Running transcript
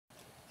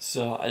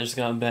So I just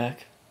got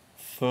back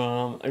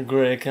from a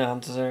great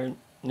concert.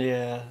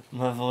 Yeah,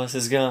 my voice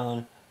is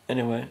gone.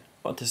 Anyway,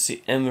 went to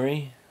see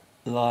Emery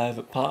live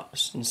at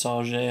Pops in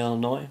Sauget,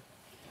 Illinois.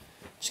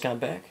 Just got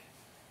back.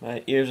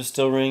 My ears are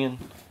still ringing.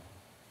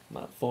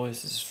 My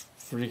voice is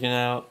freaking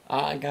out.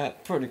 I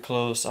got pretty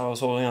close. I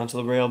was holding on to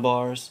the rail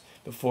bars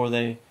before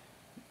they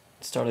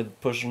started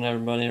pushing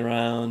everybody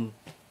around.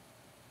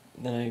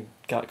 Then I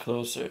got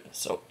closer.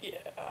 So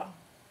yeah.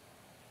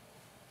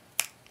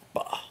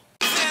 Bah.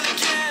 Then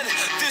again,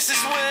 this is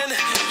when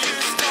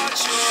you start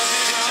your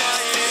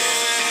crying.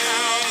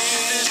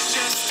 This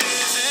just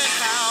isn't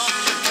how.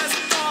 Because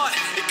I thought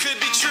it could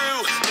be true,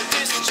 but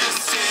this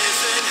just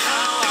isn't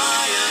how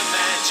I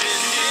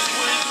imagined it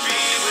would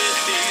be with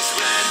these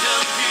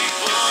random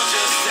people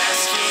just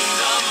asking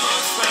the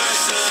most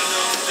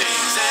personal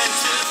things, and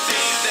to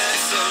think that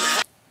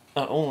somehow.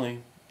 Not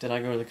only did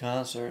I go to the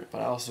concert,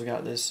 but I also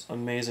got this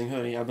amazing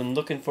hoodie. I've been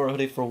looking for a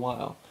hoodie for a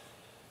while.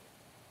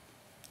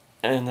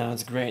 And now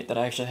it's great that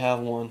I actually have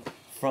one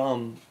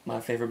from my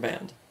favorite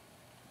band.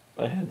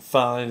 I had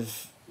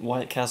 5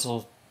 White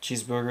Castle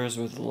cheeseburgers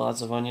with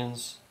lots of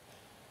onions.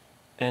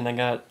 And I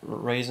got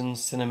raisin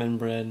cinnamon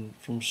bread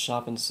from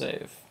Shop and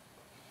Save.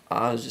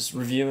 I was just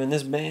reviewing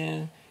this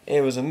band.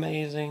 It was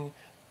amazing.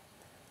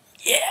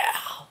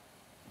 Yeah!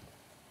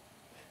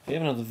 If you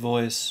have another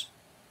voice,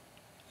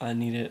 I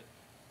need it.